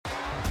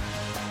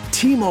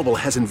T-Mobile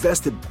has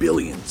invested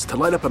billions to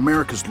light up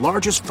America's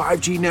largest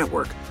 5G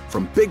network,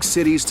 from big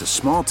cities to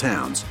small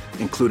towns,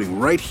 including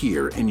right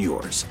here in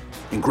yours.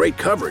 And great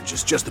coverage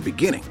is just the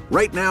beginning.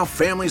 Right now,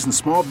 families and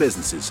small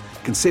businesses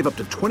can save up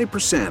to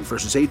 20%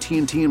 versus AT&T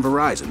and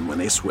Verizon when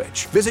they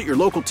switch. Visit your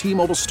local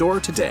T-Mobile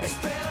store today.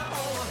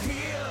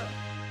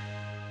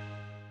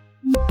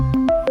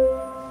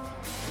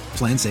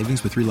 Plan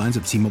savings with 3 lines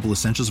of T-Mobile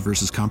Essentials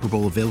versus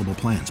comparable available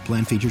plans.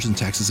 Plan features and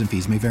taxes and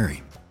fees may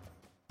vary.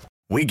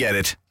 We get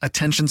it.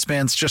 Attention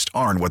spans just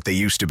aren't what they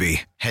used to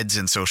be. Heads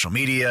in social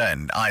media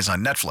and eyes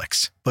on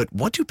Netflix. But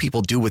what do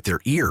people do with their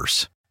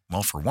ears?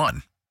 Well, for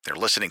one, they're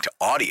listening to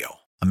audio.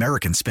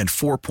 Americans spend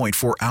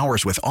 4.4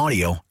 hours with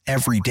audio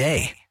every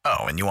day. Oh,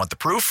 and you want the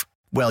proof?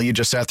 Well, you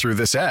just sat through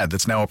this ad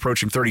that's now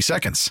approaching 30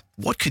 seconds.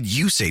 What could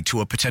you say to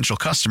a potential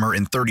customer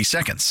in 30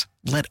 seconds?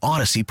 Let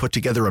Odyssey put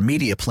together a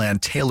media plan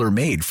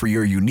tailor-made for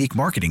your unique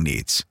marketing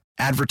needs.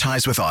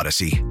 Advertise with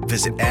Odyssey.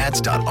 Visit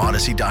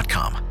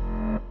ads.odyssey.com.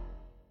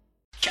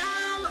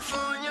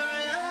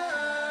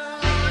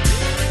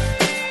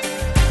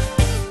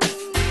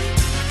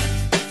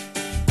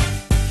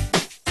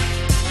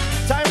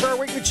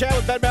 Chat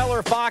with Ben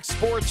Meller, Fox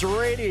Sports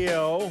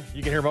Radio.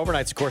 You can hear him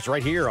overnights, of course,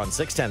 right here on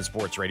 610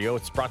 Sports Radio.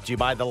 It's brought to you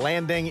by The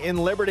Landing in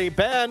Liberty.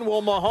 Ben,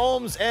 will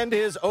Mahomes end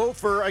his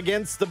ofer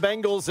against the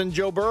Bengals and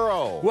Joe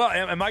Burrow? Well,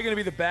 am I going to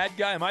be the bad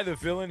guy? Am I the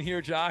villain here,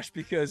 Josh?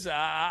 Because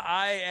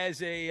I,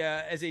 as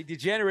a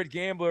degenerate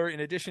gambler, in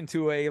addition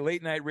to a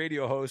late-night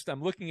radio host,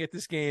 I'm looking at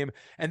this game,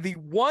 and the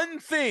one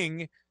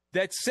thing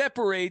that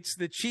separates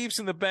the Chiefs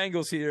and the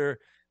Bengals here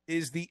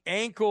is the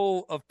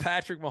ankle of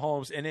Patrick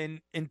Mahomes.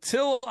 And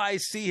until I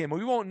see him,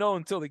 we won't know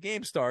until the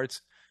game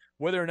starts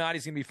whether or not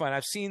he's going to be fine.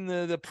 I've seen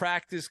the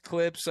practice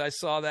clips. I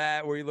saw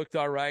that where he looked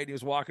all right. He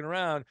was walking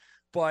around.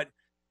 But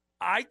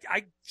I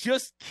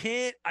just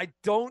can't – I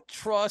don't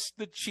trust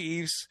the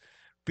Chiefs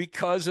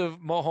because of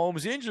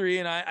Mahomes' injury.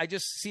 And I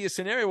just see a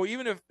scenario where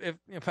even if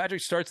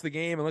Patrick starts the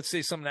game and let's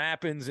say something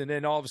happens and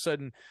then all of a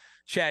sudden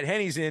Chad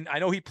Henne's in, I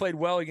know he played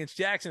well against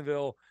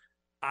Jacksonville –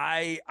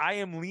 I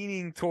am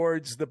leaning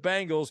towards the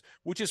Bengals,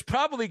 which is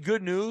probably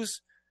good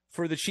news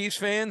for the Chiefs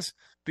fans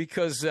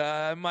because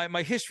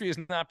my history is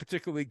not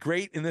particularly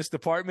great in this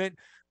department,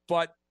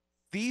 but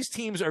these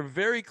teams are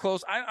very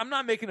close. I'm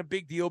not making a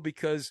big deal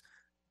because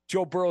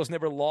Joe Burrow's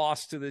never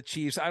lost to the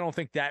Chiefs. I don't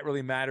think that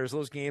really matters.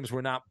 Those games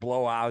were not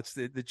blowouts.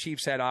 The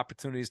Chiefs had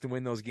opportunities to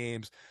win those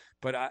games,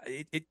 but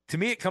to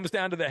me, it comes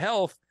down to the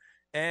health.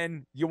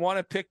 And you want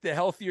to pick the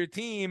healthier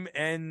team,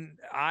 and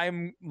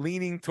I'm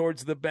leaning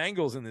towards the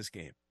Bengals in this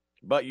game.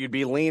 But you'd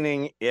be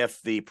leaning if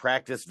the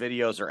practice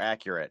videos are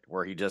accurate,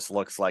 where he just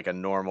looks like a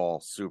normal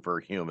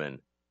superhuman.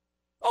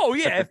 Oh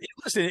yeah,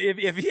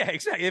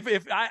 exactly.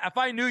 If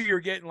I knew you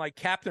were getting like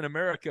Captain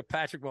America,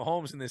 Patrick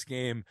Mahomes in this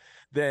game,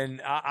 then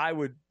I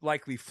would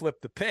likely flip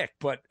the pick.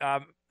 But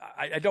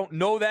I don't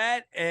know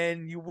that,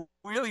 and you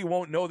really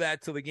won't know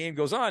that till the game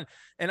goes on.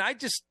 And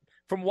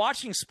from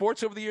watching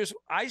sports over the years,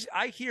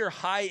 I hear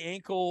high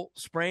ankle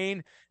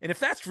sprain. And if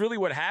that's really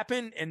what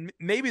happened, and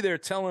maybe they're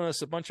telling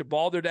us a bunch of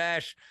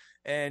balderdash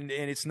and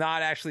it's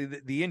not actually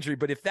the injury,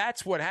 but if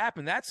that's what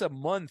happened, that's a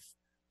month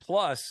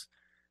plus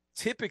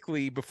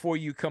typically before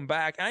you come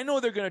back. I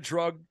know they're going to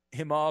drug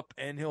him up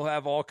and he'll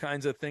have all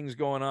kinds of things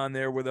going on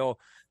there where they'll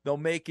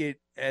make it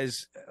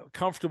as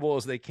comfortable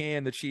as they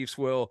can, the Chiefs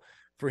will,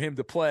 for him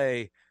to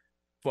play.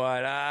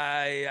 But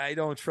I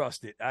don't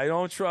trust it. I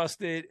don't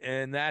trust it,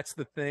 and that's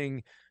the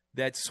thing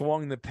that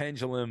swung the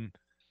pendulum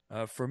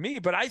for me.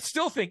 But I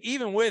still think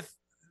even with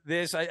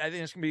this, I think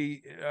it's going to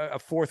be a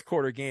fourth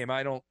quarter game.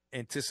 I don't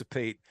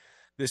anticipate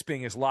this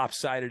being as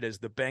lopsided as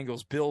the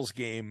Bengals-Bills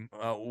game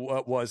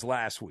was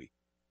last week.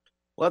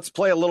 Let's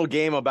play a little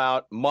game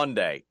about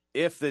Monday.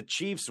 If the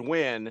Chiefs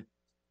win,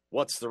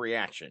 what's the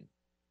reaction?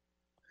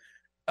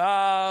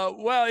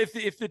 Well,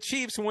 if the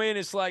Chiefs win,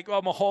 it's like,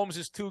 oh, Mahomes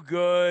is too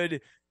good.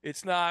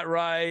 It's not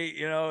right.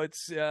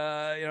 It's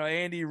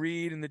Andy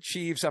Reid and the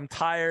Chiefs. I'm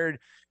tired.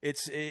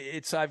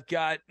 It's I've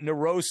got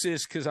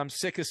neurosis because I'm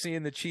sick of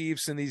seeing the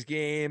Chiefs in these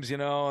games, and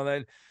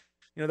then,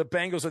 the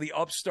Bengals are the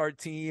upstart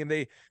team.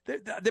 The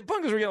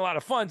Bengals were getting a lot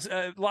of fun,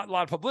 a lot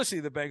of publicity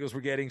the Bengals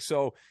were getting.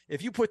 So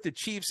if you put the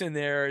Chiefs in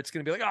there, it's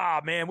going to be like,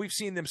 oh man, we've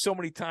seen them so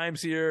many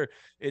times here.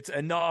 It's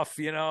enough.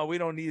 We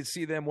don't need to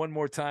see them one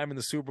more time in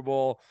the Super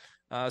Bowl.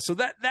 So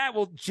that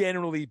will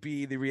generally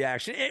be the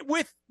reaction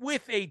with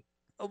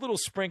a little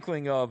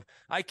sprinkling of,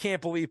 I can't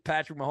believe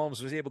Patrick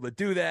Mahomes was able to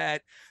do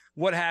that.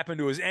 What happened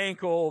to his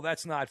ankle?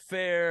 That's not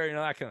fair.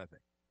 That kind of thing.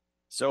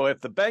 So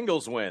if the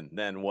Bengals win,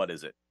 then what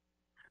is it?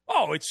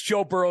 Oh, it's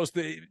Joe Burrow's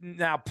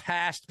now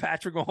past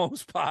Patrick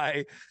Mahomes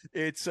by.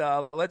 It's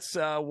let's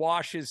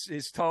wash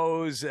his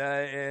toes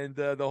and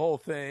the whole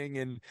thing.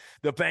 And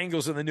the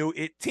Bengals are the new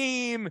it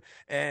team.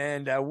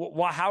 And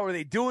how are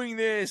they doing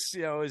this?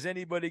 Is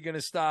anybody going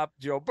to stop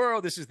Joe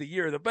Burrow? This is the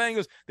year of the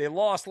Bengals. They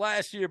lost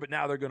last year, but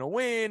now they're going to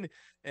win.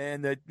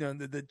 And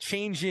the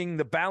changing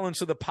the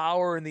balance of the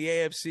power in the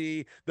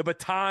AFC. The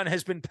baton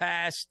has been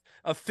passed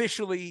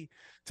officially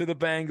to the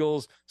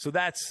Bengals. So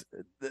that's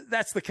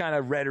the kind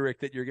of rhetoric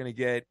that you're going to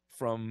get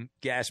from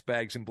gas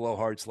bags and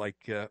blowhards like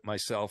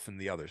myself and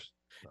the others.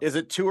 Is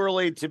it too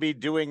early to be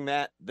doing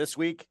that this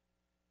week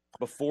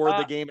before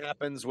the game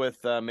happens with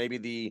maybe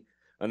the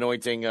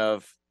anointing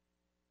of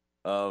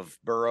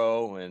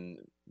Burrow and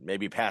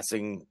maybe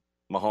passing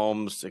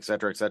Mahomes, et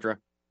cetera, et cetera?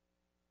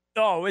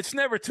 No, it's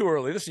never too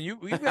early. Listen,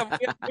 we have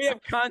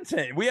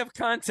content. We have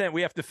content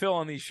we have to fill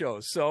on these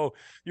shows. So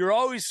you're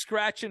always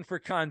scratching for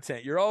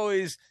content.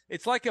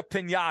 It's like a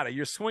piñata.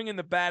 You're swinging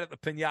the bat at the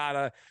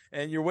piñata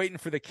and you're waiting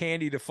for the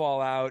candy to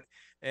fall out.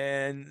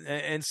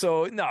 And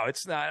so, no,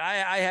 it's not.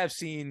 I have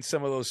seen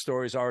some of those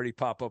stories already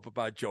pop up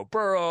about Joe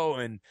Burrow,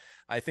 and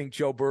I think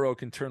Joe Burrow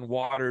can turn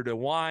water to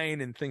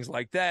wine and things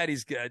like that.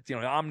 He's got,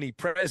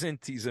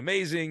 omnipresent. He's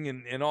amazing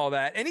and all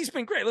that. And he's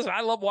been great. Listen,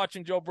 I love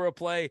watching Joe Burrow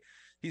play.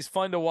 He's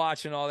fun to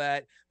watch and all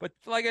that. But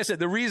like I said,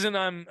 the reason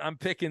I'm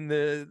picking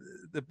the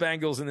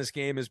Bengals in this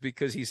game is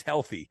because he's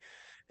healthy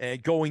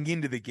and going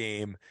into the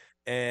game,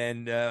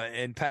 and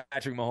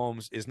Patrick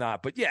Mahomes is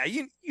not. But yeah,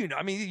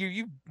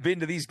 you've been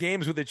to these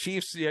games with the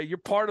Chiefs. Yeah, you're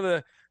part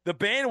of the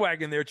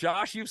bandwagon there,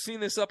 Josh. You've seen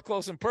this up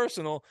close and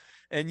personal,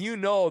 and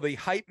the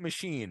hype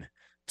machine.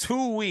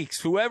 2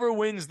 weeks, whoever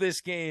wins this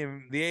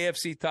game, the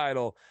AFC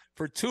title,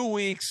 for 2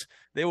 weeks,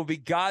 they will be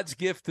God's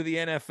gift to the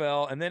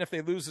NFL. And then if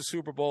they lose the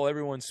Super Bowl,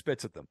 everyone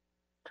spits at them.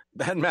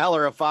 Ben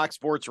Maller of Fox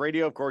Sports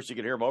Radio. Of course, you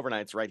can hear him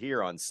overnights right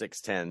here on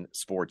 610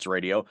 Sports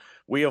Radio.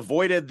 We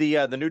avoided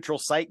the neutral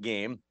site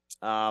game.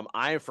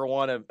 I, for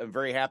one, am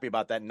very happy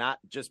about that, not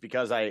just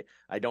because I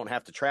don't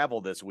have to travel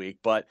this week,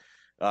 but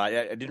I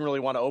didn't really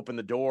want to open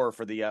the door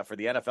for the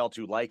NFL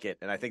to like it,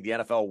 and I think the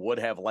NFL would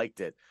have liked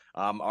it.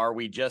 Are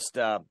we just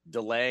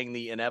delaying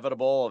the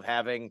inevitable of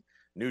having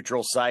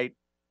neutral site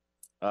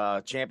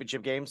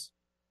championship games?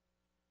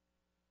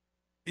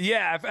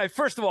 Yeah,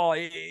 first of all,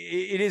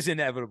 it is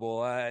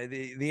inevitable.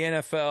 The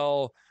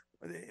NFL,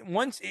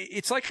 once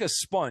it's like a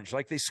sponge,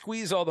 like they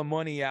squeeze all the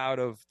money out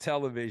of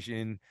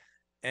television,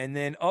 and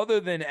then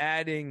other than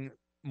adding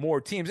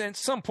more teams, and at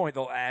some point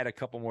they'll add a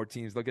couple more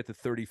teams. They'll get to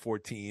 34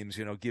 teams,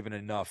 given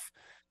enough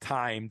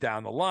time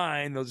down the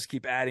line. They'll just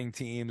keep adding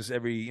teams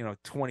every,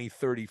 20,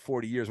 30,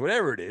 40 years,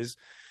 whatever it is.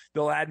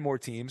 They'll add more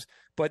teams.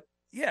 But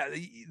yeah,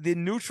 the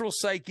neutral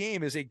site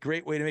game is a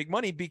great way to make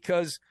money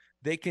because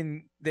they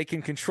can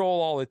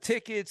control all the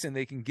tickets and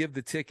they can give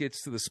the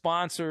tickets to the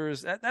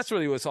sponsors. That's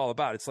really what it's all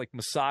about. It's like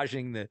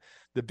massaging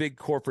the big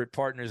corporate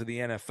partners of the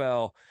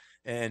NFL.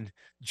 And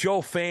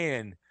Joe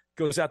Fan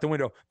goes out the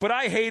window, but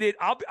I hate it.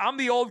 I'm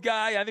the old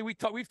guy. I think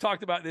we've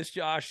talked about this,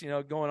 Josh,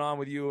 going on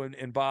with you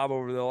and Bob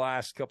over the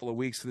last couple of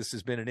weeks. This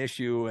has been an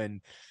issue,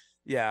 and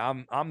yeah,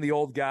 I'm the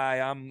old guy.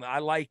 I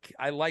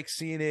like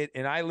seeing it,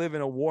 and I live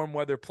in a warm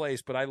weather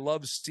place, but I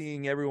love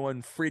seeing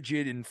everyone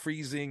frigid and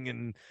freezing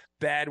and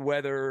bad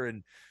weather.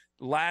 And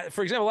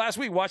for example, last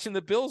week watching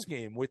the Bills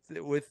game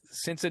with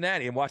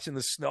Cincinnati and watching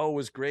the snow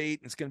was great.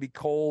 It's going to be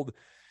cold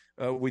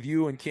with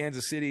you in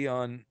Kansas City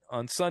on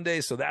Sunday,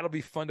 so that'll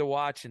be fun to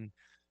watch. And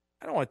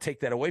I don't want to take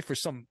that away for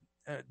some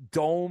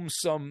dome,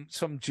 some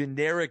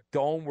generic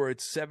dome where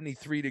it's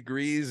 73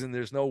 degrees and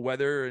there's no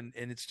weather and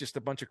it's just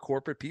a bunch of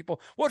corporate people.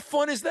 What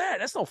fun is that?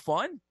 That's no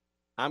fun.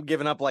 I'm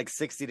giving up like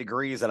 60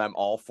 degrees and I'm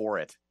all for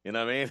it. You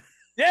know what I mean?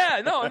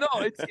 Yeah, no.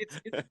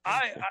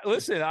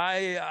 Listen,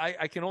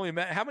 I can only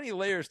imagine. How many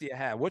layers do you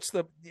have?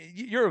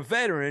 You're a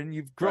veteran.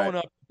 You've grown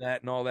up with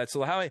that and all that.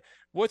 So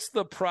what's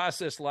the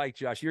process like,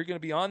 Josh? You're going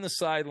to be on the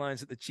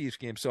sidelines at the Chiefs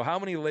game. So how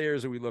many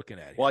layers are we looking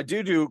at here? Well, I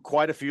do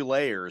quite a few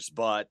layers,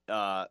 but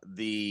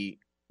the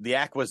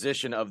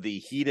acquisition of the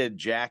heated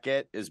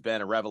jacket has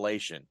been a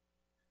revelation.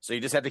 So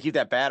you just have to keep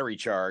that battery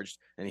charged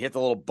and you hit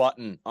the little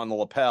button on the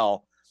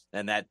lapel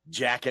and that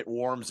jacket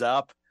warms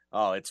up.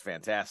 Oh, it's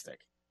fantastic.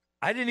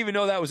 I didn't even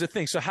know that was a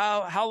thing. So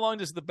how long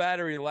does the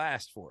battery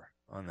last for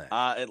on that?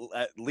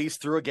 At least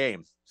through a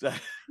game.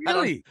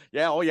 Really?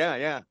 Yeah. Oh,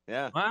 yeah.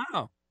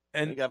 Wow.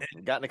 And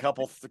I've gotten a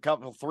couple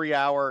 3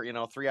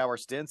 hour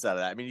stints out of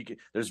that. I mean,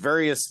 there's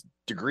various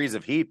degrees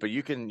of heat, but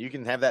you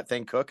can have that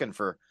thing cooking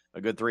for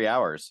a good 3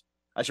 hours.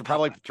 I should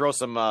probably throw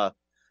some,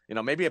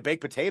 maybe a baked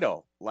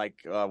potato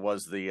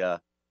was the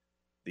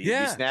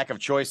snack of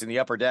choice in the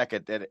upper deck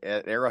at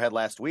Arrowhead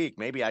last week.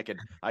 Maybe I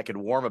could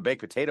warm a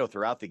baked potato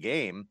throughout the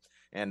game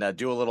and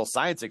do a little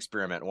science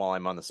experiment while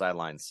I'm on the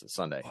sidelines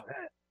Sunday.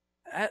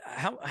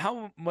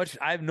 How much?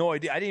 I have no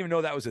idea. I didn't even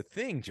know that was a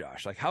thing,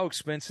 Josh. Like, how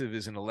expensive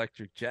is an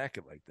electric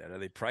jacket like that? Are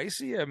they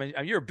pricey? I mean,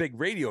 you're a big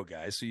radio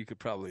guy, so you could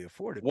probably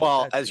afford it.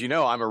 Well, as you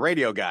know, I'm a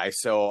radio guy,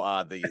 so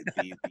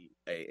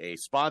a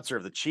sponsor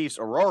of the Chiefs,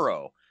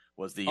 Aurora,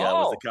 was the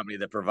company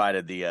that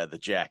provided the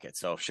jacket.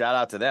 So shout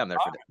out to them. They're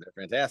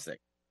fantastic.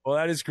 Well,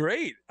 that is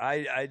great.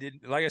 I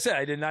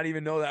did not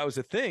even know that was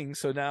a thing.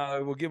 So now I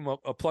will give them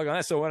a plug on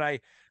that. So when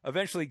I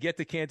eventually get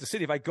to Kansas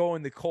City, if I go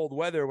in the cold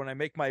weather, when I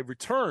make my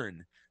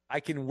return, I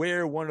can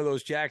wear one of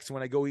those jackets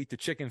when I go eat the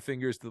chicken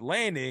fingers to the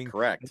landing.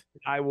 Correct.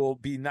 I will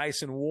be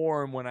nice and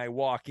warm when I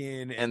walk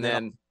in. And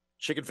then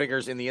chicken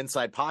fingers in the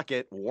inside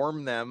pocket,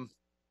 warm them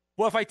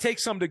Well, if I take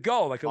some to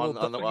go, like a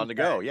little on the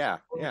go, yeah.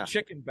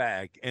 chicken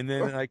bag, and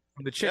then like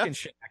from the chicken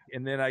shack,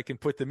 and then I can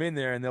put them in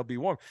there and they'll be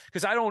warm.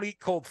 Because I don't eat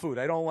cold food.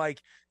 I don't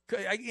like,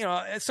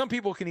 some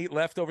people can eat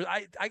leftovers.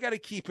 I got to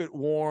keep it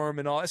warm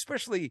and all,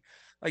 especially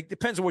like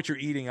depends on what you're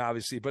eating,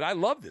 obviously. But I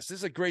love this. This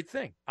is a great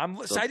thing. I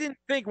didn't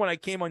think when I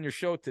came on your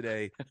show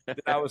today that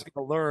I was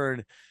going to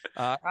learn.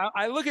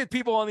 I look at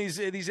people on these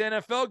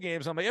NFL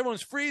games. I'm like,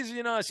 everyone's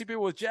freezing. I see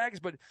people with jackets,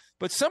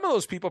 but some of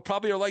those people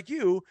probably are like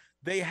you.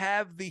 They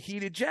have the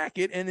heated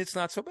jacket, and it's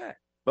not so bad.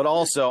 But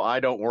also, I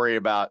don't worry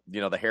about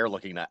the hair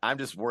looking nice. I'm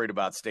just worried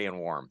about staying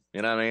warm.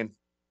 You know what I mean?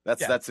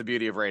 That's the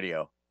beauty of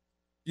radio.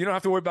 You don't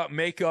have to worry about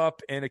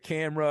makeup and a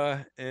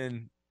camera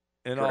and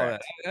all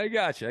that. I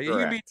got you.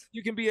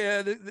 You can be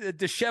a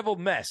disheveled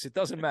mess. It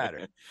doesn't matter.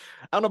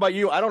 I don't know about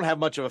you. I don't have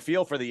much of a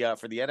feel for the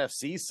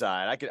NFC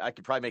side. I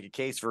could probably make a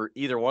case for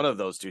either one of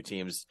those two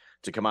teams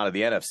to come out of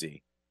the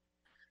NFC.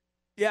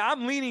 Yeah,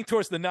 I'm leaning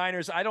towards the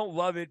Niners. I don't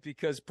love it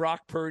because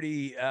Brock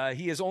Purdy,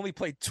 he has only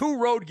played 2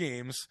 road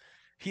games.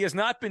 He has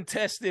not been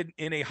tested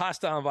in a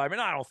hostile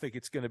environment. I don't think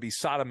it's going to be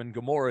Sodom and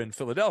Gomorrah in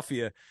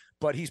Philadelphia,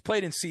 but he's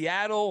played in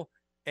Seattle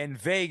and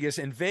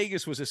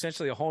Vegas was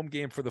essentially a home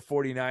game for the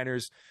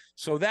 49ers.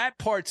 So that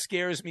part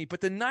scares me, but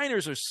the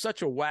Niners are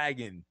such a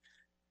wagon.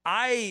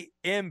 I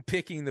am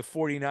picking the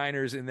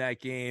 49ers in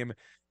that game,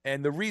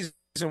 and the reason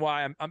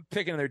why I'm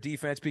picking their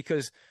defense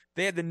because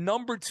they had the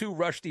number 2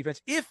 rush defense.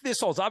 If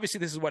this holds, obviously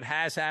this is what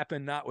has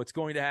happened, not what's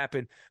going to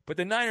happen, but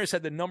the Niners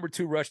had the number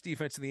 2 rush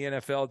defense in the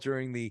NFL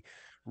during the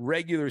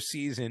regular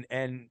season,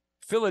 and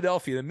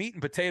Philadelphia, the meat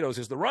and potatoes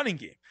is the running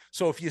game.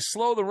 So if you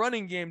slow the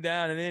running game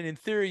down and then in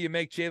theory you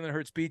make Jalen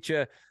Hurts beat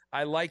you,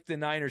 I like the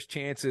Niners'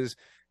 chances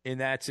in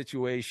that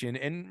situation.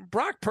 And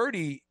Brock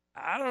Purdy,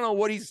 I don't know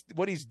what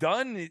he's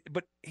done,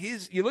 but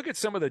you look at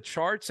some of the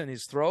charts and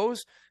his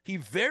throws, he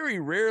very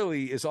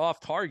rarely is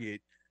off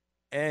target.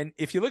 And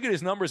if you look at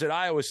his numbers at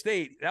Iowa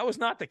State, that was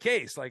not the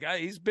case. Like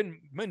he's been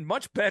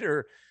much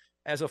better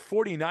as a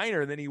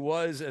 49er than he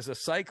was as a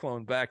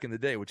Cyclone back in the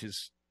day, which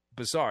is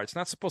bizarre. It's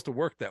not supposed to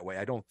work that way,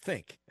 I don't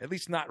think. At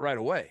least not right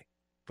away,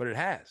 but it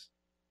has.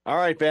 All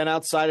right, Ben,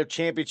 outside of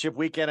championship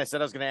weekend, I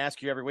said I was going to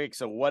ask you every week.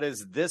 So what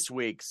is this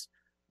week's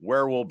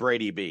Where Will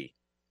Brady Be?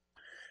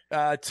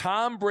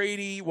 Tom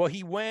Brady, well,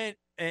 he went,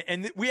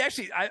 and we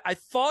actually, I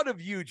thought of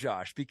you,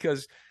 Josh,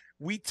 because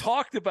we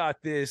talked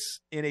about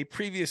this in a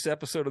previous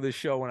episode of the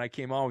show when I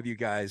came on with you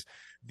guys.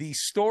 The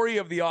story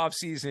of the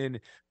offseason,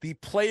 the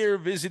player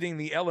visiting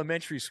the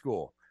elementary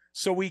school.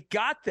 So we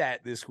got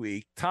that this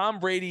week. Tom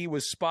Brady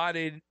was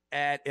spotted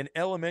at an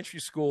elementary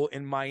school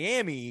in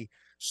Miami.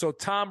 So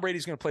Tom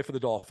Brady's going to play for the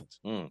Dolphins.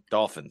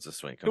 Dolphins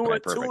this week. Okay,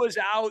 Tua's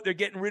out. They're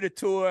getting rid of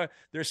Tua.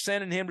 They're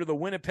sending him to the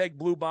Winnipeg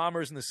Blue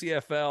Bombers in the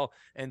CFL.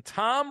 And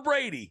Tom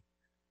Brady,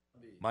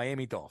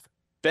 Miami Dolphins.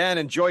 Ben,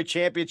 enjoy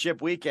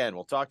championship weekend.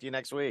 We'll talk to you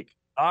next week.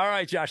 All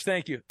right, Josh.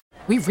 Thank you.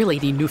 We really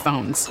need new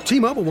phones.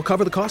 T-Mobile will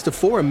cover the cost of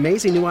 4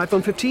 amazing new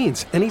iPhone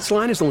 15s, and each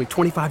line is only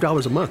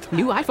 $25 a month.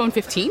 New iPhone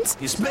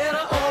 15s? It's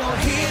better over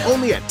here.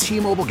 Only at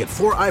T-Mobile, get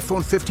 4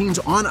 iPhone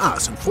 15s on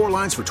us and 4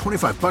 lines for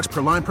 $25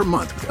 per line per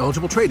month with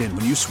eligible trade-in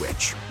when you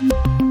switch.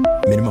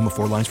 Minimum of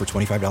 4 lines for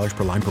 $25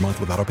 per line per month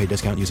with autopay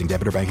discount using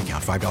debit or bank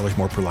account. $5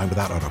 more per line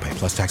without autopay,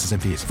 plus taxes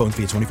and fees. Phone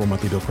fee at 24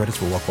 monthly bill credits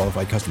for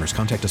well-qualified customers.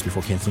 Contact us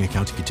before canceling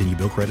account to continue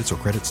bill credits or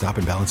credit stop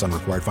and balance on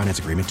required finance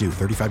agreement due.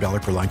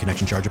 $35 per line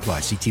connection charge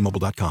applies. See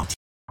T-Mobile.com.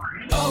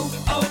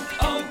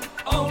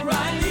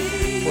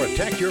 O'Reilly.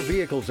 Protect your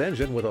vehicle's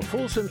engine with a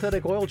full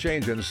synthetic oil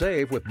change and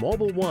save with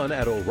Mobil 1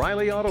 at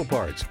O'Reilly Auto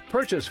Parts.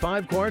 Purchase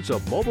 5 quarts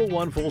of Mobil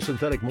 1 full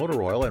synthetic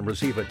motor oil and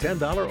receive a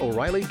 $10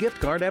 O'Reilly gift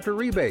card after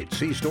rebate.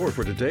 See store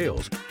for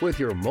details. With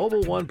your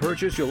Mobil 1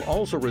 purchase, you'll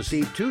also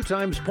receive 2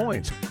 times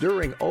points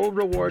during O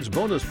Rewards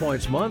Bonus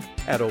Points Month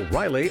at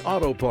O'Reilly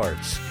Auto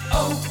Parts.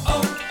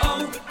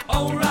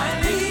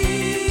 O'Reilly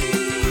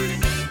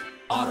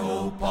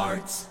Auto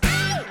Parts.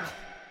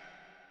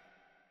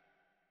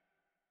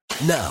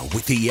 Now,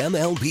 with the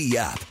MLB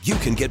app, you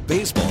can get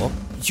baseball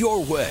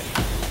your way.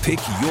 Pick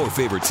your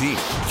favorite team,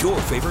 your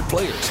favorite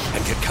players,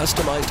 and get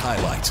customized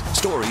highlights,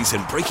 stories,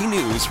 and breaking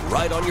news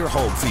right on your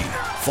home feed.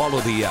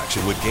 Follow the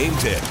action with Game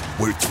Day,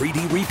 where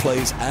 3D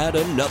replays add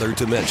another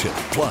dimension.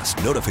 Plus,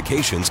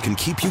 notifications can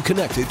keep you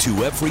connected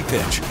to every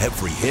pitch,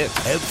 every hit,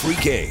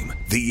 every game.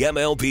 The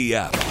MLB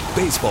app.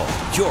 Baseball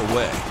your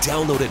way.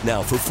 Download it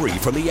now for free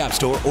from the App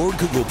Store or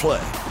Google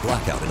Play.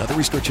 Blackout and other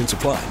restrictions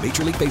apply.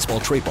 Major League Baseball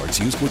trademarks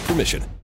used with permission.